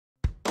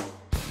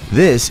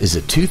This is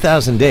a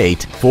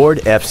 2008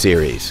 Ford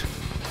F-Series.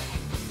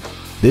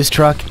 This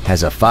truck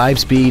has a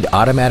 5-speed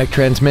automatic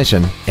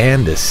transmission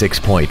and a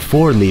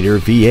 6.4-liter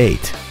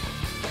V8.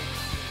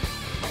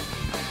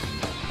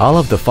 All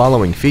of the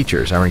following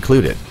features are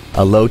included: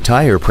 a low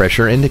tire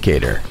pressure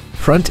indicator,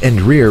 front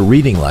and rear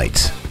reading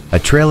lights, a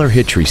trailer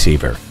hitch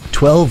receiver,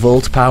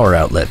 12-volt power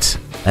outlets,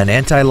 an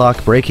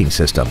anti-lock braking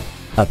system,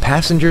 a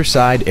passenger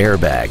side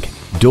airbag,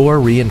 door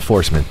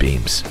reinforcement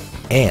beams,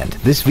 and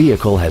this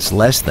vehicle has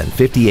less than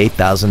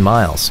 58,000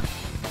 miles.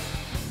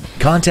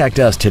 Contact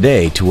us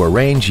today to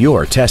arrange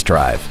your test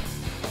drive.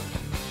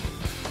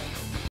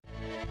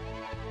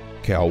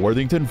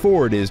 CalWorthington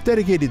Ford is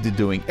dedicated to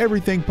doing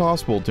everything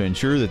possible to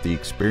ensure that the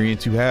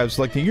experience you have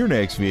selecting your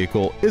next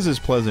vehicle is as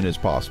pleasant as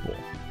possible.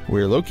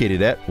 We're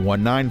located at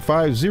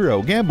 1950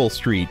 Gambell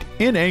Street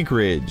in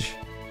Anchorage.